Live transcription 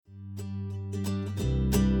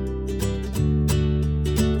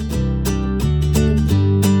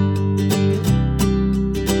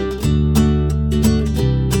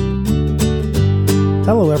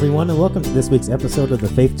everyone, and welcome to this week's episode of the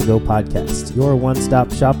Faith to Go podcast, your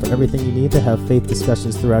one-stop shop for everything you need to have faith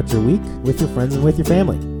discussions throughout your week with your friends and with your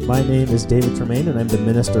family. My name is David Tremaine, and I'm the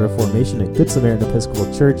Minister of Formation at Good Samaritan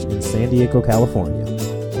Episcopal Church in San Diego, California.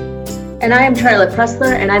 And I am Charlotte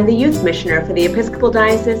Pressler, and I'm the Youth Missioner for the Episcopal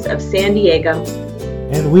Diocese of San Diego.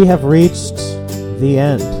 And we have reached the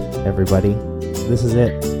end, everybody. This is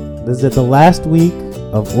it. This is it, the last week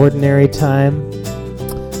of Ordinary Time,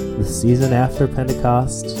 the season after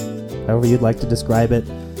Pentecost, however you'd like to describe it.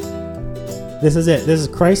 This is it. This is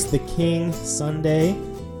Christ the King Sunday.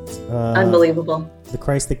 Unbelievable. The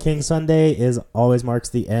Christ the King Sunday always marks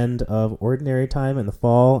the end of Ordinary Time in the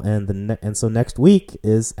fall, and so next week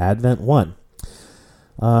is Advent 1.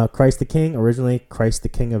 Christ the King, originally Christ the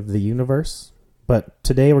King of the universe, but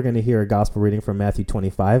today we're going to hear a gospel reading from Matthew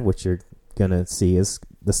 25, which you're going to see is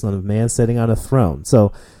the Son of Man sitting on a throne.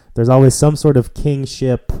 So there's always some sort of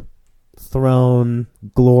kingship, throne,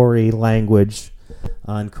 glory language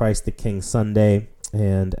on Christ the King Sunday.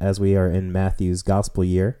 And as we are in Matthew's gospel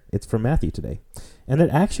year, it's from Matthew today. And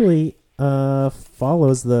it actually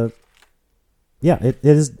follows it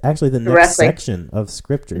is actually the next section of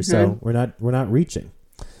Scripture. Mm-hmm. So we're not reaching.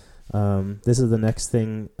 This is the next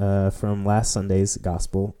thing from last Sunday's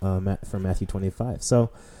gospel from Matthew 25.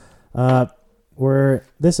 So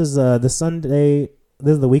this is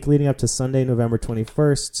the week leading up to Sunday, November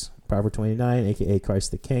 21st, Proverbs 29, aka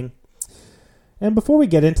Christ the King. And before we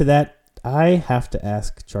get into that, I have to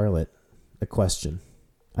ask Charlotte a question.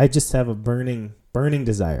 I just have a burning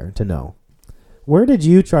desire to know. Where did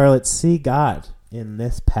you, Charlotte, see God in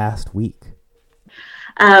this past week?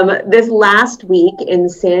 This last week in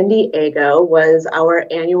San Diego was our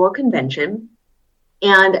annual convention.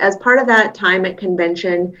 And as part of that time at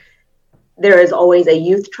convention, there is always a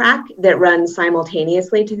youth track that runs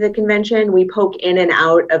simultaneously to the convention. We poke in and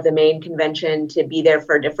out of the main convention to be there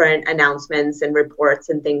for different announcements and reports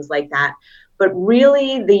and things like that. But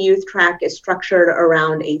really, the youth track is structured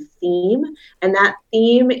around a theme, and that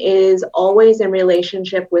theme is always in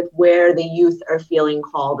relationship with where the youth are feeling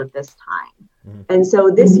called at this time. Mm-hmm. And so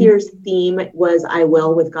this year's theme was I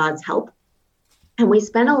Will with God's Help. And we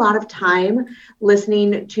spent a lot of time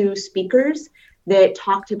listening to speakers that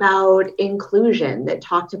talked about inclusion, that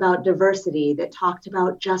talked about diversity, that talked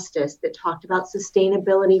about justice, that talked about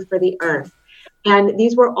sustainability for the earth. And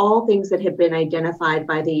these were all things that have been identified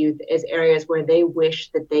by the youth as areas where they wish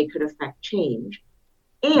that they could affect change,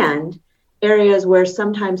 and areas where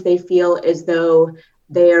sometimes they feel as though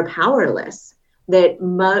they are powerless, that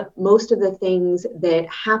most of the things that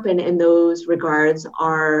happen in those regards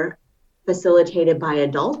are facilitated by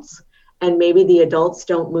adults. And maybe the adults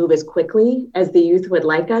don't move as quickly as the youth would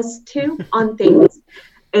like us to on things.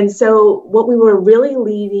 And so what we were really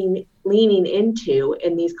leaning into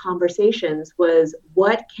in these conversations was,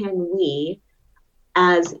 what can we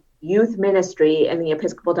as youth ministry in the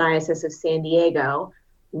Episcopal Diocese of San Diego,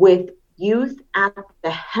 with youth at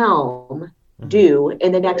the helm, do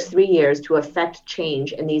in the next 3 years to affect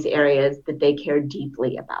change in these areas that they care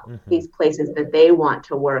deeply about, these places that they want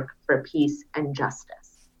to work for peace and justice.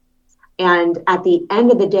 And at the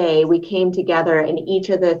end of the day, we came together, and each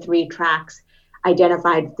of the 3 tracks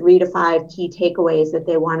identified 3 to 5 key takeaways that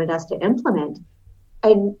they wanted us to implement.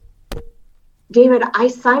 And David, I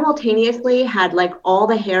simultaneously had like all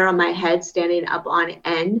the hair on my head standing up on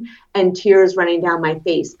end and tears running down my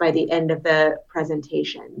face by the end of the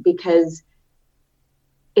presentation, because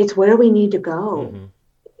it's where we need to go. Mm-hmm.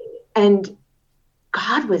 And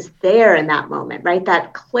God was there in that moment, right?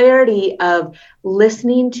 That clarity of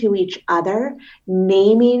listening to each other,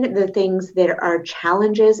 naming the things that are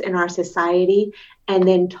challenges in our society, and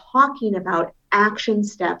then talking about action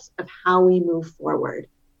steps of how we move forward.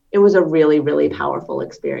 It was a really, really powerful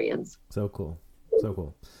experience. So cool. So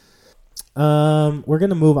cool. We're going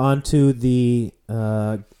to move on to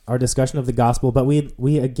our discussion of the gospel, but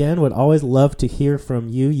we again would always love to hear from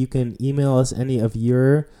you. You can email us any of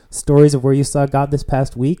your stories of where you saw God this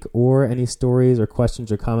past week, or any stories or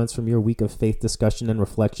questions or comments from your week of faith discussion and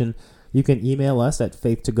reflection. You can email us at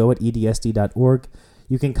faith2go@edsd.org.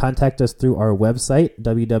 You can contact us through our website,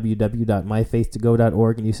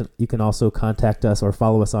 www.myfaith2go.org, and you can also contact us or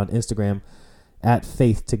follow us on Instagram at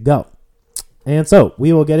faith2go. And so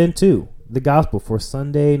we will get into the gospel for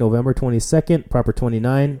Sunday, November 22nd, Proper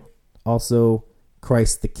 29, also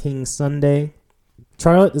Christ the King Sunday.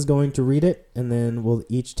 Charlotte is going to read it, and then we'll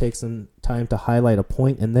each take some time to highlight a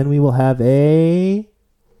point, and then we will have a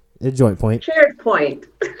joint point. Shared point.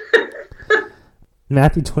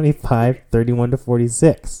 Matthew 25, 31 to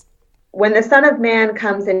 46. When the Son of Man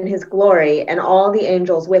comes in his glory and all the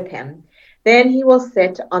angels with him, then he will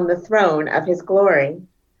sit on the throne of his glory.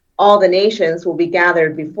 All the nations will be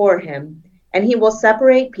gathered before him, and he will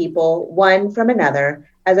separate people one from another,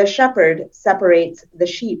 as a shepherd separates the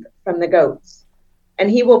sheep from the goats.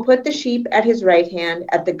 And he will put the sheep at his right hand,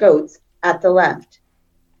 and the goats at the left.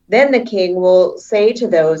 Then the king will say to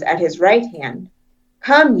those at his right hand,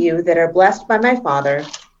 Come, you that are blessed by my Father,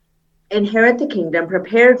 inherit the kingdom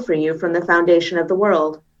prepared for you from the foundation of the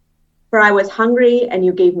world. For I was hungry, and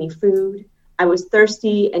you gave me food. I was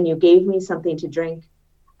thirsty, and you gave me something to drink.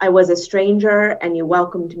 I was a stranger, and you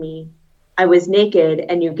welcomed me. I was naked,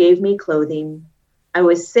 and you gave me clothing. I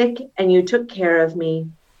was sick, and you took care of me.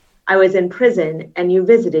 I was in prison, and you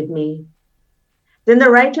visited me. Then the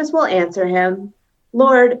righteous will answer him,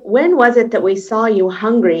 Lord, when was it that we saw you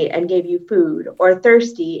hungry and gave you food, or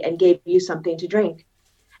thirsty and gave you something to drink?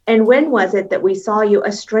 And when was it that we saw you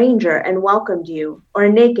a stranger and welcomed you, or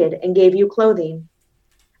naked and gave you clothing?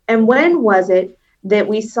 And when was it that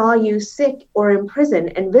we saw you sick or in prison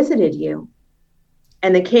and visited you?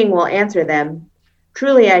 And the king will answer them,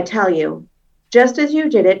 Truly I tell you, just as you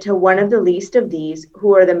did it to one of the least of these,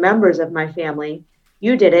 who are the members of my family,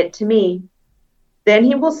 you did it to me. Then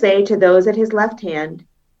he will say to those at his left hand,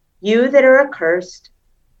 You that are accursed,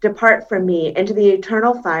 depart from me into the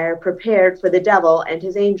eternal fire prepared for the devil and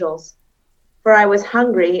his angels. For I was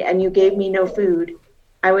hungry, and you gave me no food.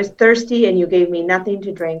 I was thirsty, and you gave me nothing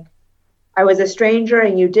to drink. I was a stranger,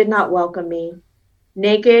 and you did not welcome me.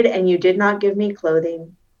 Naked, and you did not give me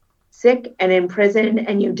clothing. Sick and in prison,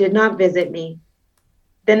 and you did not visit me.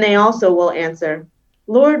 Then they also will answer,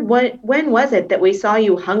 Lord, when was it that we saw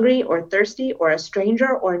you hungry or thirsty or a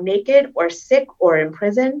stranger or naked or sick or in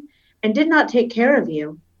prison and did not take care of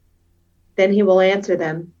you? Then he will answer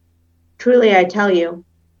them, Truly I tell you,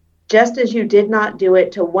 just as you did not do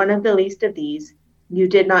it to one of the least of these, you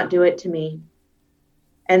did not do it to me.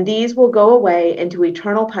 And these will go away into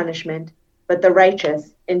eternal punishment, but the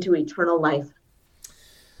righteous into eternal life.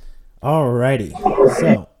 Alrighty.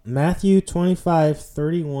 So, Matthew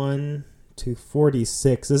 25:31 to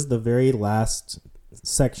 46 is the very last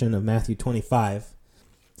section of Matthew 25.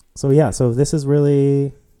 So this is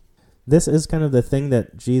kind of the thing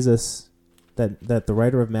that Jesus, that the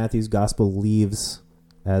writer of Matthew's gospel leaves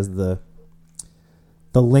as the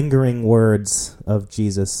lingering words of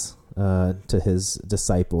Jesus to his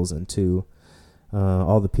disciples and to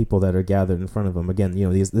all the people that are gathered in front of him. Again,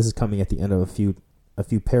 this is coming at the end of a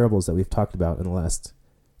few parables that we've talked about in the last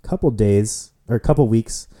couple days or couple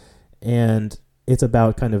weeks, and it's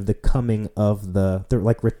about kind of the coming of the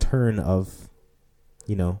return of,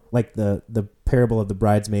 like the parable of the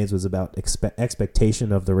bridesmaids was about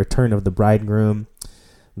expectation of the return of the bridegroom.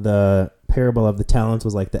 The parable of the talents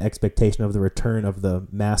was like the expectation of the return of the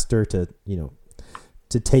master to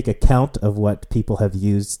take account of what people have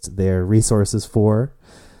used their resources for,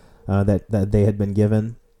 that they had been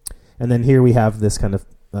given. And then here we have this kind of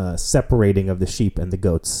separating of the sheep and the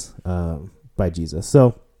goats by Jesus.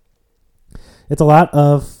 So it's a lot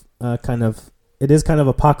of it is kind of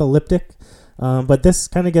apocalyptic, but this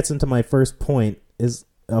kind of gets into my first point, is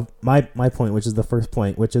my point, which is the first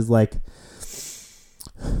point, which is like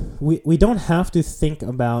we don't have to think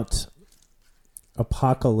about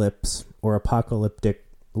apocalypse or apocalyptic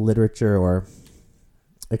literature or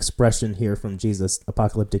expression here from Jesus,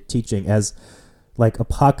 apocalyptic teaching, as like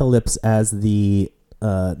apocalypse as the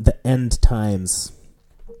end times.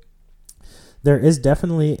 There is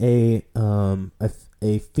definitely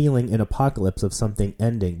a feeling in apocalypse of something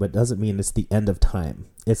ending, but doesn't mean it's the end of time.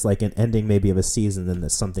 It's like an ending maybe of a season, and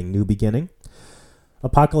there's something new beginning.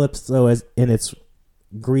 Apocalypse, though, as in its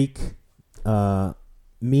Greek,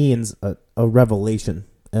 means a revelation,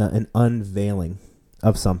 an unveiling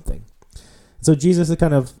of something. So Jesus is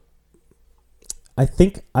kind of,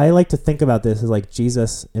 I like to think about this as like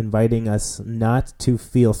Jesus inviting us not to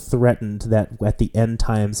feel threatened that at the end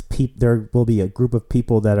times there will be a group of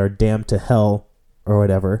people that are damned to hell or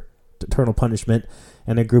whatever, eternal punishment,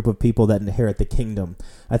 and a group of people that inherit the kingdom.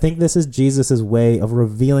 I think this is Jesus's way of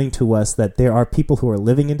revealing to us that there are people who are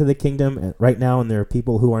living into the kingdom right now, and there are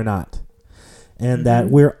people who are not. And that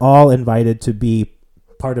we're all invited to be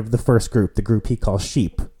part of the first group, the group he calls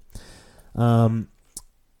sheep. And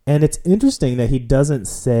it's interesting that he doesn't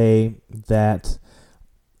say that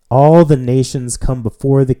all the nations come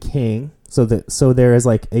before the king, so there is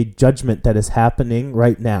like a judgment that is happening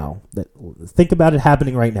right now. Think about it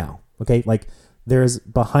happening right now, okay? Like there's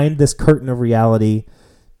behind this curtain of reality,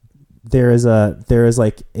 there is a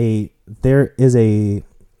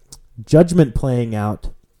judgment playing out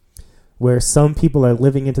where some people are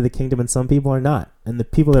living into the kingdom and some people are not. And the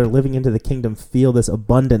people that are living into the kingdom feel this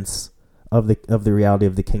abundance of the reality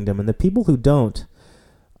of the kingdom, and the people who don't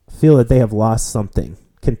feel that they have lost something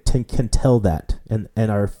can tell that and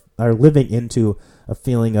are living into a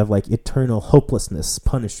feeling of like eternal hopelessness,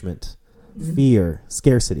 punishment, fear,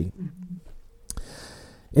 scarcity.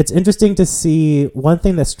 It's interesting to see. One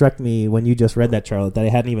thing that struck me when you just read that, Charlotte, that I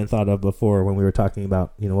hadn't even thought of before when we were talking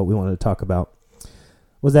about, what we wanted to talk about,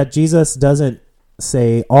 was that Jesus doesn't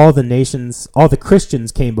say all the nations, all the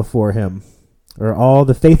Christians came before him, or all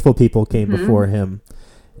the faithful people came before him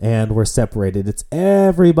and were separated. It's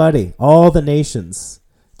everybody, all the nations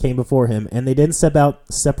came before him, and they didn't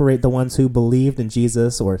separate the ones who believed in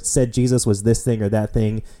Jesus or said Jesus was this thing or that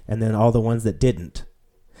thing, and then all the ones that didn't.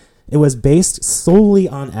 It was based solely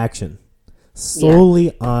on action,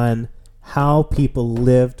 solely on how people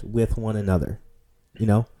lived with one another.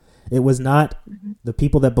 It was not the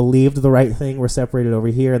people that believed the right thing were separated over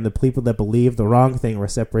here, and the people that believed the wrong thing were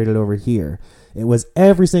separated over here. It was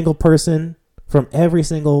every single person from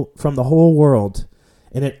the whole world,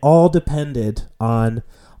 and it all depended on,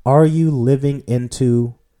 are you living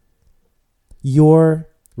into your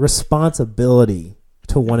responsibility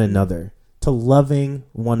to one another, to loving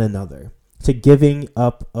one another, to giving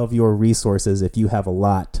up of your resources if you have a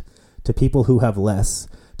lot, to people who have less,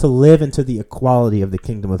 to live into the equality of the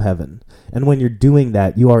kingdom of heaven. And when you're doing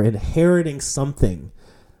that, you are inheriting something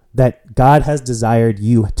that God has desired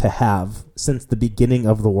you to have since the beginning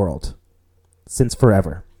of the world, since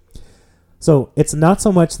forever. So it's not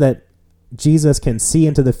so much that Jesus can see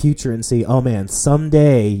into the future and see, oh man,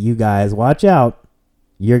 someday, you guys, watch out,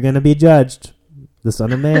 you're going to be judged. The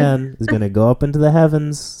Son of Man is going to go up into the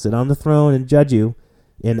heavens, sit on the throne, and judge you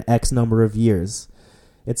in X number of years.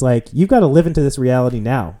 It's like, you've got to live into this reality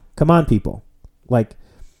now. Come on, people. Like,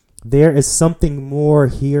 there is something more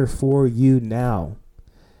here for you now.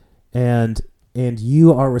 And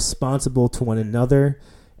you are responsible to one another.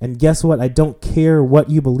 And guess what? I don't care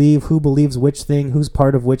what you believe, who believes which thing, who's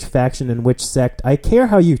part of which faction and which sect. I care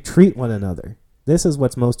how you treat one another. This is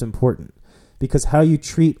what's most important. Because how you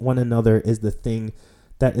treat one another is the thing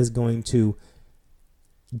that is going to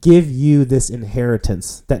give you this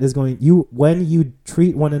inheritance. That is when you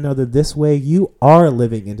treat one another this way, you are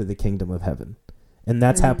living into the kingdom of heaven. And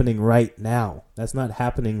that's happening right now. That's not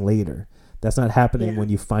happening later. That's not happening when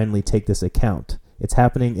you finally take this account. It's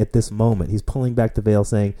happening at this moment. He's pulling back the veil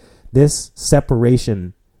saying, this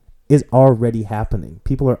separation is already happening.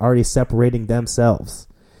 People are already separating themselves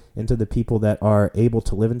into the people that are able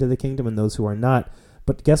to live into the kingdom and those who are not.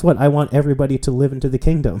 But guess what? I want everybody to live into the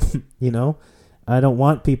kingdom. I don't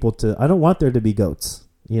want there to be goats.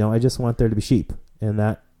 I just want there to be sheep. And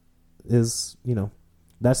that is,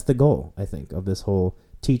 that's the goal, I think, of this whole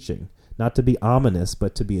teaching. Not to be ominous,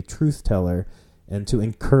 but to be a truth teller and to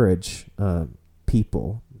encourage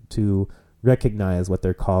people to recognize what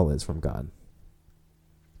their call is from God.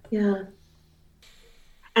 Yeah.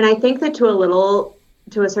 And I think that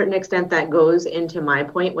to a certain extent, that goes into my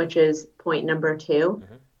point, which is point number 2,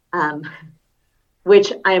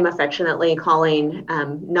 which I am affectionately calling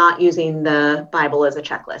not using the Bible as a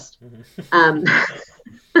checklist.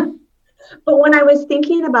 But when I was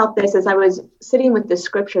thinking about this, as I was sitting with the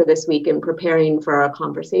scripture this week and preparing for our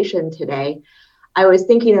conversation today, I was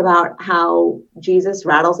thinking about how Jesus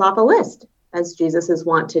rattles off a list, as Jesus is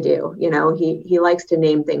wont to do. He likes to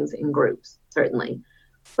name things in groups, certainly.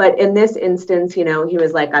 But in this instance, he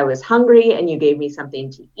was like, I was hungry and you gave me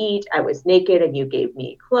something to eat. I was naked and you gave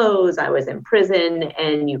me clothes. I was in prison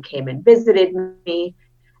and you came and visited me.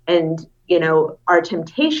 And, our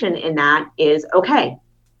temptation in that is, okay,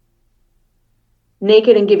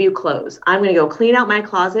 naked and give you clothes. I'm going to go clean out my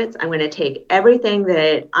closets. I'm going to take everything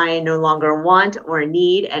that I no longer want or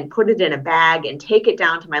need and put it in a bag and take it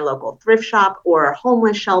down to my local thrift shop or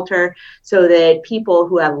homeless shelter so that people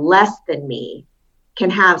who have less than me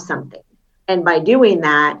can have something. And by doing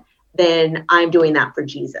that, then I'm doing that for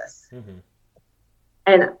Jesus.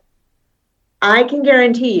 And I can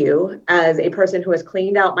guarantee you, as a person who has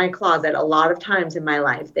cleaned out my closet a lot of times in my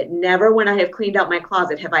life, that never when I have cleaned out my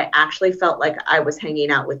closet have I actually felt like I was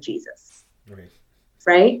hanging out with Jesus.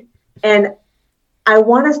 Right? And I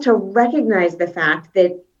want us to recognize the fact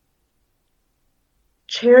that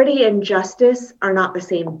charity and justice are not the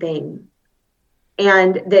same thing.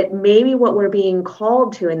 And that maybe what we're being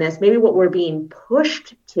called to in this, maybe what we're being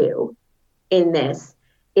pushed to in this,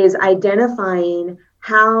 is identifying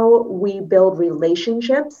how we build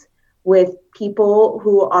relationships with people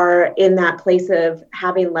who are in that place of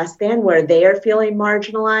having less than, where they are feeling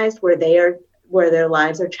marginalized, where their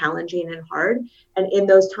lives are challenging and hard. And in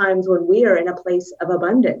those times when we are in a place of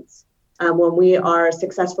abundance, when we are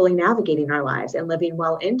successfully navigating our lives and living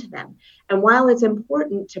well into them. And while it's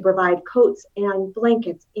important to provide coats and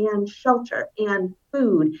blankets and shelter and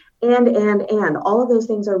food and all of those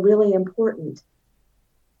things are really important,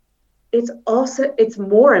 it's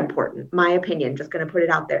more important, my opinion, just going to put it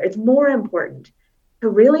out there, it's more important to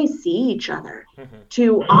really see each other,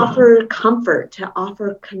 to offer comfort, to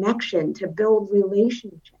offer connection, to build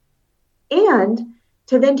relationship, and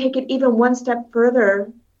to then take it even one step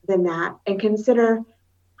further than that and consider,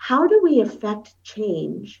 how do we affect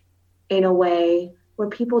change in a way where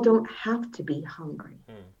people don't have to be hungry,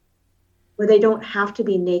 where they don't have to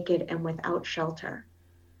be naked and without shelter,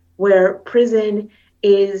 where prison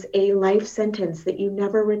is a life sentence that you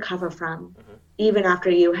never recover from, even after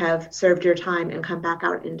you have served your time and come back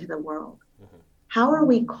out into the world. How are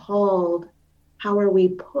we called? How are we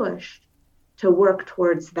pushed to work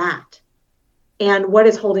towards that? And what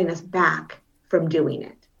is holding us back from doing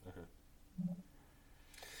it?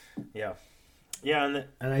 Yeah. Yeah,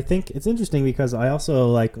 and I think it's interesting because I also,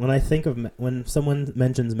 like, when someone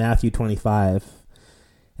mentions Matthew 25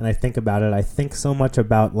 and I think about it, I think so much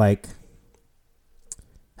about, like,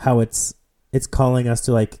 how it's calling us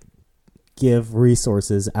to, like, give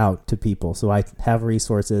resources out to people. So I have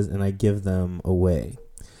resources and I give them away.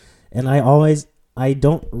 And I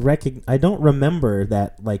don't remember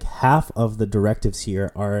that, like, half of the directives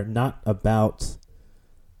here are not about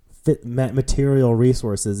material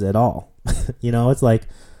resources at all. You know, it's like,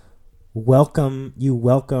 welcomed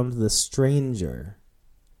the stranger.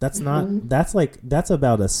 That's not, that's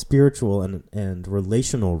about a spiritual and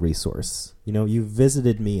relational resource. You know, you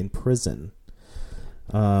visited me in prison.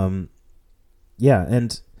 Yeah.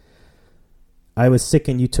 And I was sick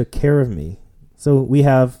and you took care of me. So we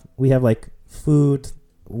have like food,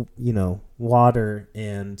 you know, water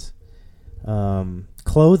and,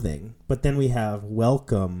 clothing, but then we have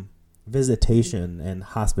welcome, visitation, and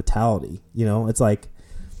hospitality. You know, it's like,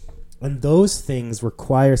 and those things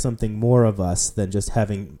require something more of us than just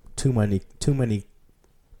having too many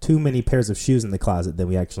pairs of shoes in the closet than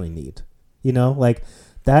we actually need. You know, like,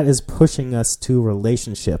 that is pushing us to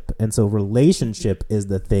relationship. And so relationship is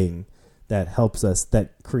the thing that helps us,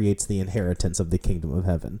 that creates the inheritance of the kingdom of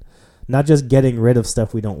heaven. Not just getting rid of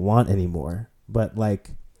stuff we don't want anymore, but,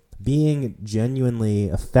 like, being genuinely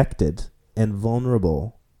affected and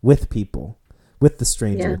vulnerable with people, with the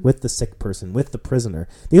stranger, with the sick person, with the prisoner.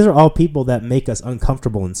 These are all people that make us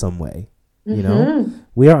uncomfortable in some way. You know,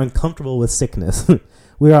 we are uncomfortable with sickness.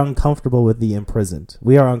 We are uncomfortable with the imprisoned.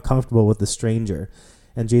 We are uncomfortable with the stranger.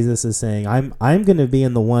 And Jesus is saying, I'm going to be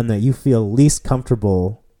in the one that you feel least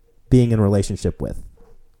comfortable being in relationship with.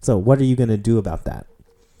 So what are you going to do about that?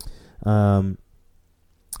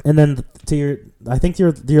 And then I think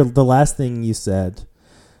the last thing you said,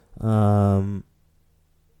 kind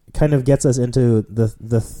of gets us into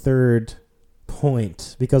the third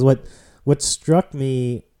point, because what struck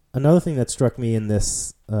me, another thing that struck me in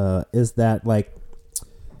this, is that, like,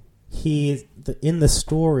 in the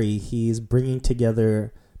story, he's bringing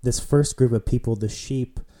together this first group of people, the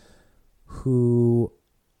sheep, who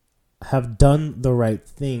have done the right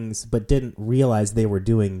things, but didn't realize they were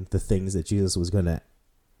doing the things that Jesus was going to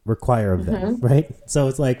require of them, right? So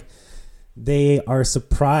it's like they are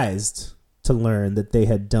surprised to learn that they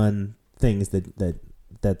had done things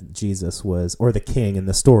that Jesus was, or the king in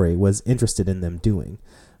the story, was interested in them doing,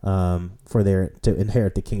 to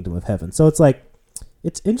inherit the kingdom of heaven. So it's like,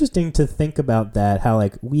 it's interesting to think about that, how,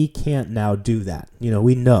 like, we can't now do that. You know,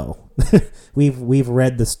 we know, we've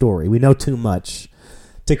read the story. We know too much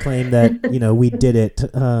to claim that, you know, we did it,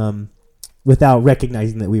 without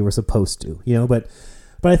recognizing that we were supposed to, you know, but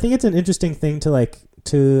I think it's an interesting thing to, like,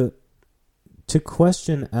 to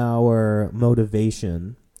question our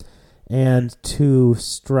motivation and to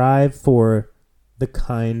strive for the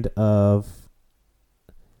kind of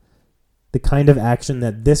action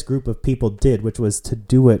that this group of people did, which was to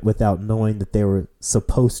do it without knowing that they were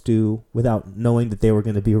supposed to, without knowing that they were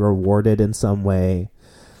going to be rewarded in some way,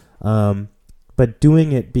 but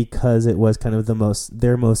doing it because it was kind of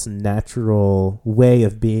their most natural way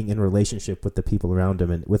of being in relationship with the people around them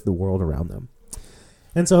and with the world around them.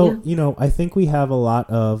 And so, you know, I think we have a lot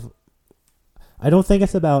of, I don't think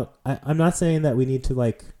it's about, I'm not saying that we need to,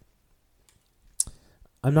 like,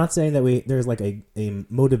 I'm not saying that there's like a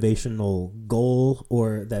motivational goal,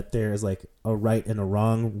 or that there's like a right and a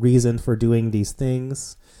wrong reason for doing these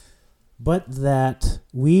things, but that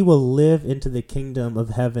we will live into the kingdom of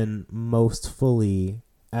heaven most fully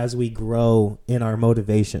as we grow in our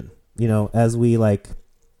motivation. You know, as we, like,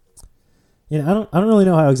 you know, I don't really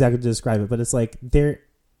know how exactly to describe it, but it's like,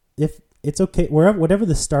 if it's okay, whatever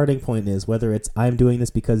the starting point is, whether it's I'm doing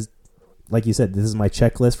this because like you said, this is my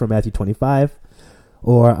checklist for Matthew 25,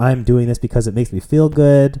 or I'm doing this because it makes me feel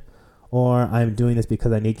good, or I'm doing this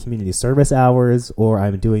because I need community service hours, or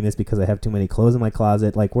I'm doing this because I have too many clothes in my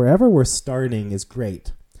closet. Like, wherever we're starting is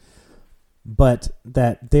great, but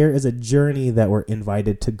that there is a journey that we're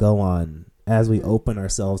invited to go on as we open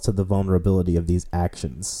ourselves to the vulnerability of these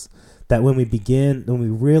actions. That when we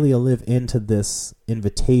really live into this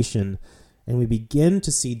invitation and we begin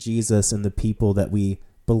to see Jesus in the people that we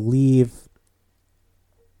believe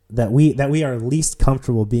that we are least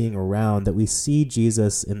comfortable being around, that we see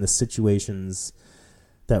Jesus in the situations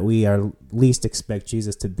that we are least expect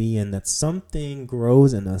Jesus to be in, that something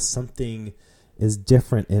grows in us, something is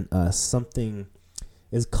different in us, something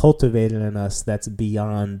is cultivated in us that's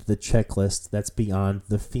beyond the checklist, that's beyond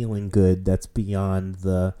the feeling good, that's beyond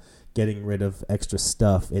the getting rid of extra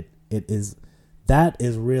stuff. That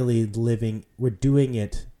is really living. We're doing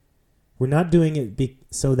it. We're not doing it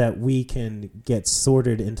so that we can get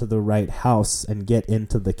sorted into the right house and get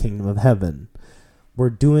into the kingdom of heaven. We're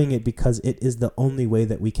doing it because it is the only way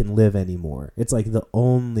that we can live anymore. It's like the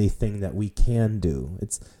only thing that we can do.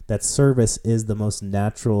 It's that service is the most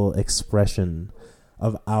natural expression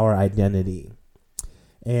of our identity.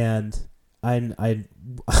 And I'm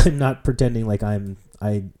not pretending like I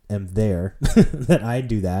am there, that I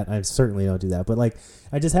do that. I certainly don't do that. But like,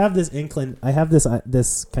 I just have this I have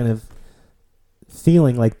this kind of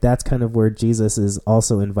feeling like that's kind of where Jesus is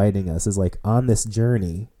also inviting us, is like on this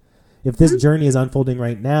journey. If this journey is unfolding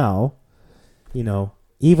right now,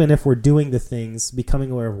 even if we're doing the things,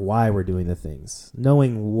 becoming aware of why we're doing the things,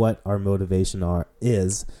 knowing what our motivation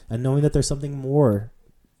is, and knowing that there's something more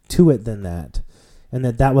to it than that, and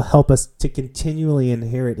that will help us to continually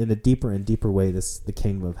inherit in a deeper and deeper way the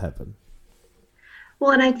kingdom of heaven.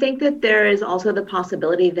 Well, and I think that there is also the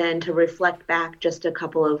possibility then to reflect back just a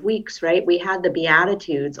couple of weeks, right? We had the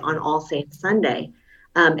Beatitudes on All Saints Sunday.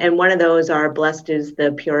 And one of those are, blessed is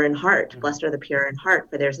the pure in heart. Blessed are the pure in heart,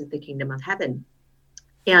 for theirs is the kingdom of heaven.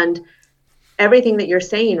 And everything that you're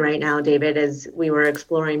saying right now, David, as we were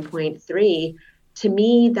exploring point 3, to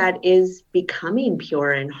me, that is becoming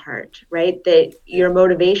pure in heart, right? That your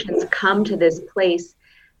motivations come to this place.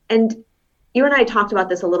 And you and I talked about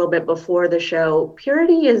this a little bit before the show.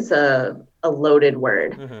 Purity is a loaded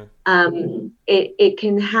word. Mm-hmm. It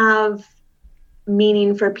can have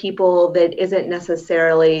meaning for people that isn't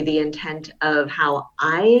necessarily the intent of how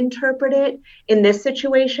I interpret it in this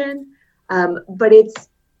situation. But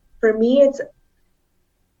for me,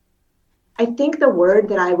 I think the word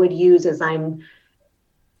that I would use as I'm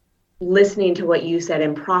listening to what you said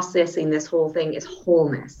and processing this whole thing is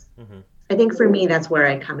wholeness. Mm-hmm. I think for me, that's where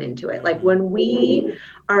I come into it. Like when we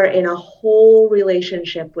are in a whole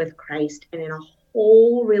relationship with Christ and in a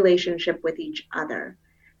whole relationship with each other,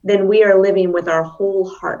 then we are living with our whole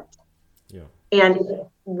heart. Yeah. And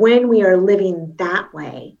when we are living that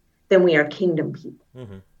way, then we are kingdom people,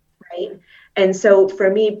 mm-hmm. right? And so for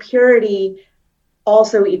me, purity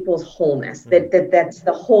also equals wholeness. Mm-hmm. That's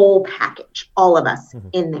the whole package, all of us mm-hmm.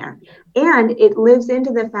 in there. And it lives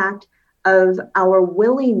into the fact of our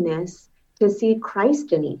willingness to see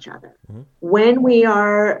Christ in each other. Mm-hmm. When we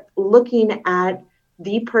are looking at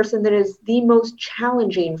the person that is the most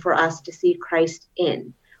challenging for us to see Christ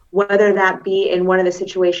in, whether that be in one of the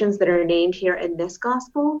situations that are named here in this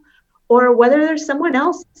gospel, or whether there's someone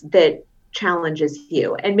else that challenges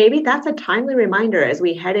you. And maybe that's a timely reminder as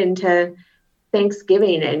we head into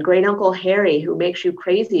Thanksgiving, and Great Uncle Harry, who makes you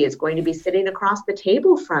crazy, is going to be sitting across the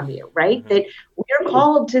table from you, right? Mm-hmm. That we're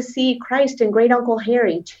called to see Christ in Great Uncle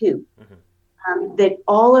Harry too. Mm-hmm. That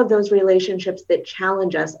all of those relationships that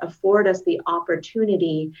challenge us afford us the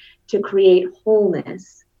opportunity to create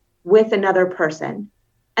wholeness with another person.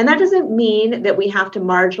 And that doesn't mean that we have to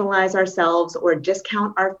marginalize ourselves or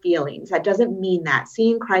discount our feelings. That doesn't mean that.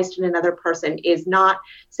 Seeing Christ in another person is not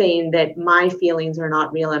saying that my feelings are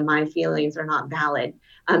not real and my feelings are not valid.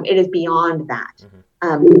 It is beyond that.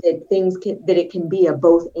 Mm-hmm. That it can be a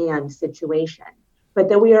both and situation, but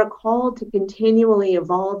that we are called to continually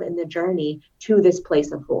evolve in the journey to this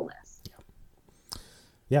place of wholeness.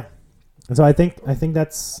 Yeah. And so I think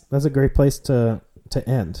that's a great place to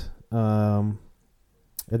end.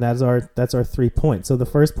 And that's our 3 points. So the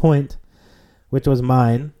first point, which was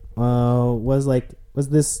mine, was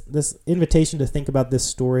this invitation to think about this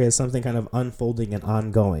story as something kind of unfolding and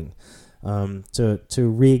ongoing, to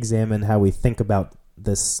re-examine how we think about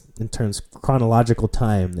this in terms of chronological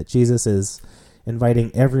time, that Jesus is inviting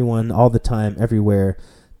everyone all the time, everywhere,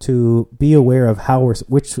 to be aware of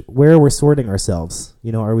where we're sorting ourselves.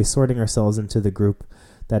 Are we sorting ourselves into the group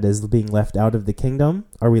that is being left out of the kingdom?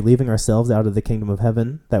 Are we leaving ourselves out of the kingdom of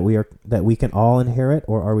heaven that we can all inherit,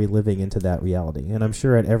 or are we living into that reality? And I'm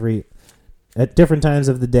sure at different times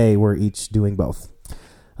of the day, we're each doing both.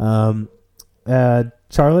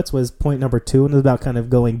 Charlotte's was point number 2, and it was about kind of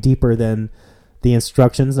going deeper than the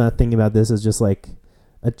instructions, not thinking about this as just like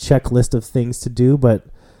a checklist of things to do, but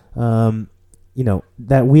that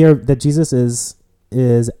Jesus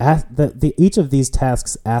each of these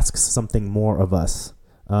tasks asks something more of us,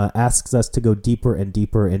 asks us to go deeper and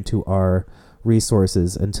deeper into our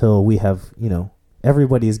resources until we have,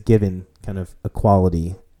 everybody is given kind of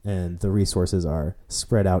equality and the resources are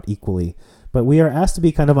spread out equally. But we are asked to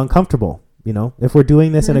be kind of uncomfortable. If we're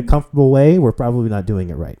doing this in a comfortable way, we're probably not doing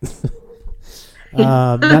it right.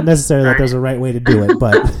 Not necessarily that there's a right way to do it,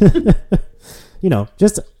 but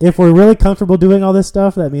just if we're really comfortable doing all this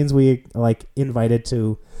stuff, that means we invited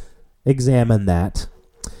to examine that.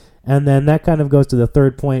 And then that kind of goes to the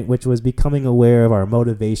third point, which was becoming aware of our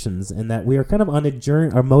motivations, and that we are kind of on our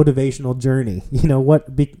motivational journey.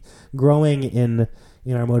 Growing in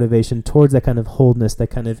our motivation towards that kind of wholeness, that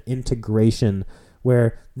kind of integration,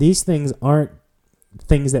 where these things aren't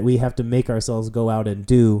things that we have to make ourselves go out and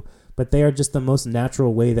do, but they are just the most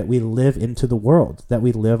natural way that we live into the world, that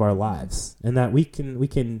we live our lives, and that we can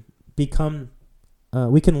live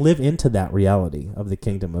into that reality of the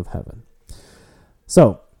kingdom of heaven.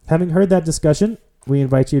 So, having heard that discussion, we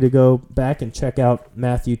invite you to go back and check out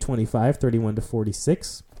Matthew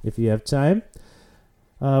 25:31-46 if you have time.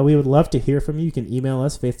 We would love to hear from you. You can email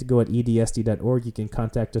us, faith2go@edsd.org. You can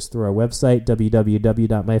contact us through our website,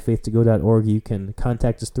 www.myfaith2go.org. You can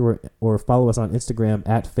contact us through or follow us on Instagram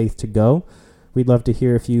 @faith2go. We'd love to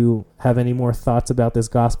hear if you have any more thoughts about this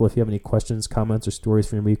gospel, if you have any questions, comments, or stories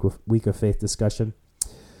from your week of faith discussion.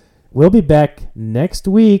 We'll be back next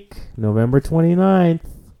week, November 29th,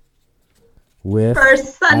 with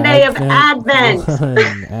First Sunday of Advent.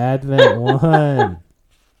 Advent 1.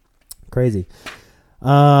 Crazy.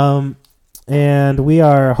 And we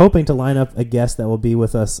are hoping to line up a guest that will be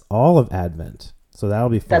with us all of Advent. So that'll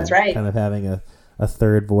be fun. That's right. Kind of having a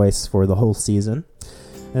third voice for the whole season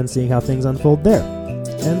and seeing how things unfold there.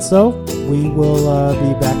 And so we will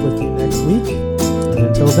be back with you next week. And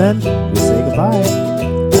until then, we say goodbye.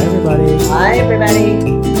 Bye, everybody. Bye,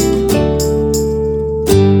 everybody.